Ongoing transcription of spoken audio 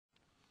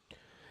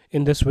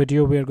In this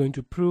video, we are going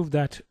to prove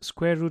that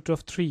square root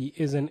of 3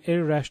 is an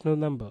irrational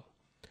number.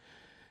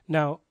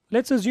 Now,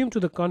 let's assume to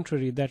the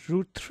contrary that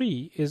root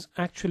 3 is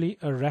actually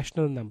a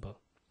rational number.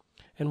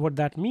 And what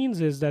that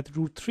means is that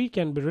root 3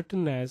 can be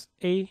written as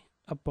a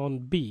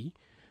upon b,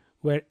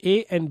 where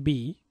a and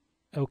b,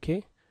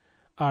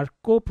 are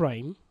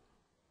co-prime,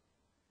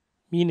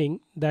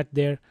 meaning that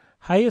their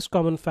highest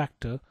common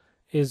factor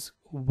is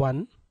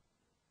 1,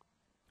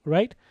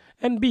 right?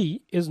 And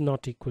b is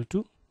not equal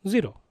to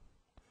 0.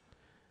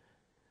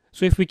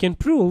 So if we can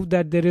prove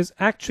that there is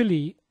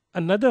actually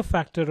another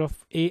factor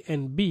of a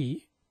and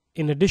b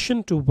in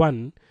addition to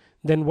 1,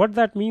 then what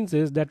that means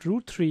is that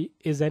root 3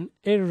 is an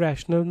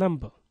irrational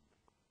number.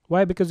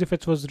 Why? Because if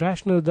it was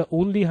rational, the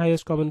only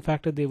highest common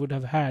factor they would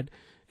have had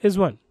is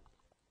 1.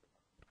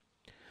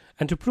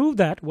 And to prove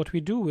that, what we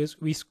do is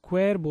we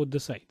square both the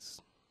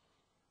sides.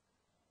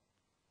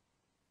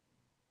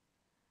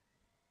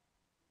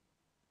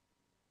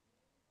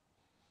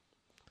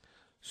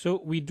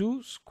 So we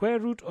do square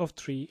root of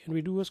 3 and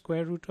we do a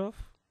square root of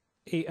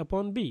a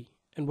upon b.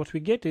 And what we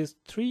get is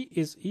 3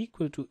 is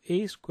equal to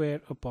a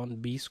square upon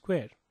b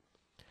square.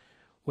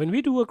 When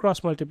we do a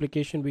cross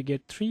multiplication, we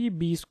get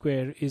 3b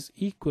square is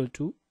equal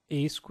to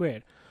a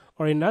square.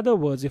 Or in other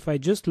words, if I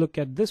just look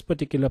at this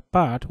particular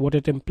part, what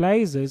it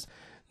implies is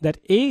that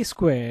a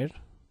square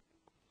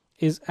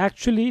is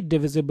actually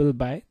divisible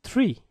by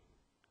 3.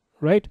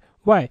 Right?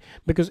 Why?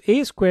 Because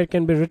a square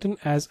can be written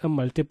as a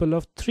multiple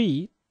of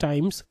 3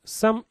 times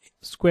some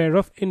square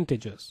of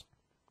integers,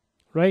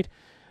 right?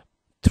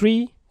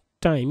 3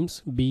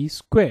 times b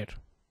square,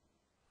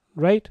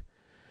 right?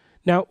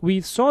 Now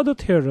we saw the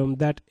theorem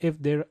that if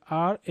there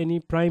are any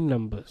prime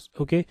numbers,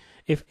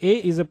 if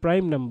a is a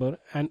prime number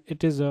and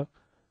it is a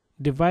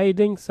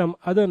dividing some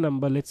other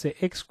number, let's say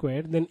x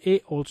squared, then a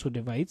also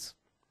divides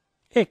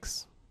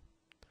x.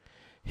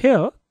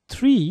 Here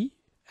 3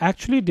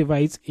 actually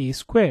divides a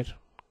square,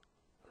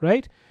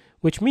 right?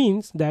 Which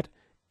means that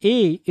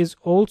a is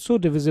also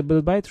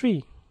divisible by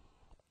 3.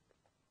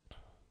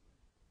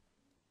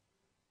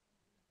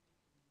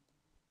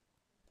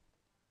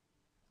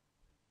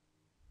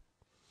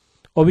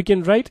 Or we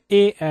can write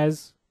a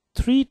as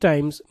 3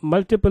 times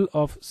multiple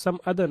of some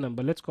other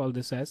number. Let's call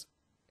this as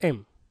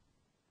m.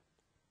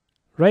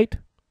 Right?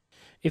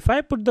 If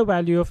I put the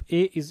value of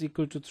a is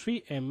equal to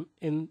 3m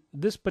in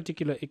this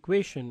particular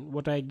equation,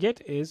 what I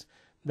get is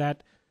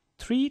that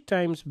 3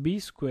 times b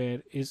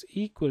square is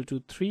equal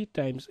to 3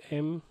 times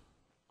m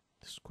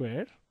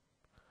square,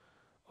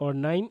 or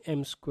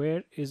 9m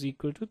square is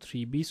equal to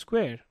 3b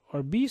square,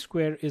 or b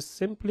square is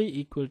simply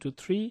equal to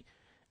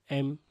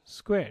 3m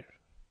square,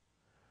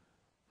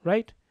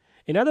 right?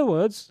 In other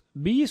words,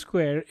 b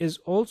square is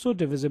also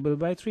divisible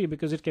by 3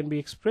 because it can be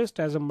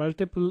expressed as a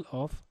multiple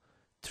of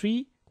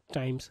 3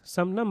 times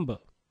some number.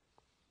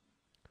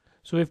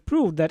 So we've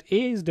proved that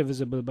a is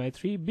divisible by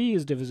 3, b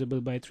is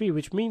divisible by 3,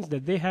 which means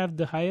that they have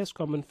the highest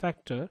common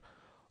factor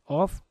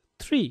of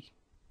 3.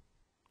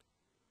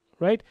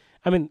 Right?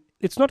 I mean,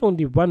 it's not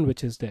only 1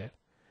 which is there.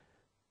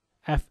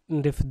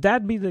 And if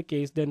that be the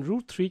case, then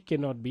root 3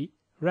 cannot be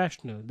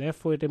rational.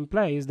 Therefore, it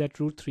implies that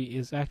root 3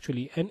 is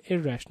actually an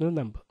irrational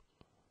number.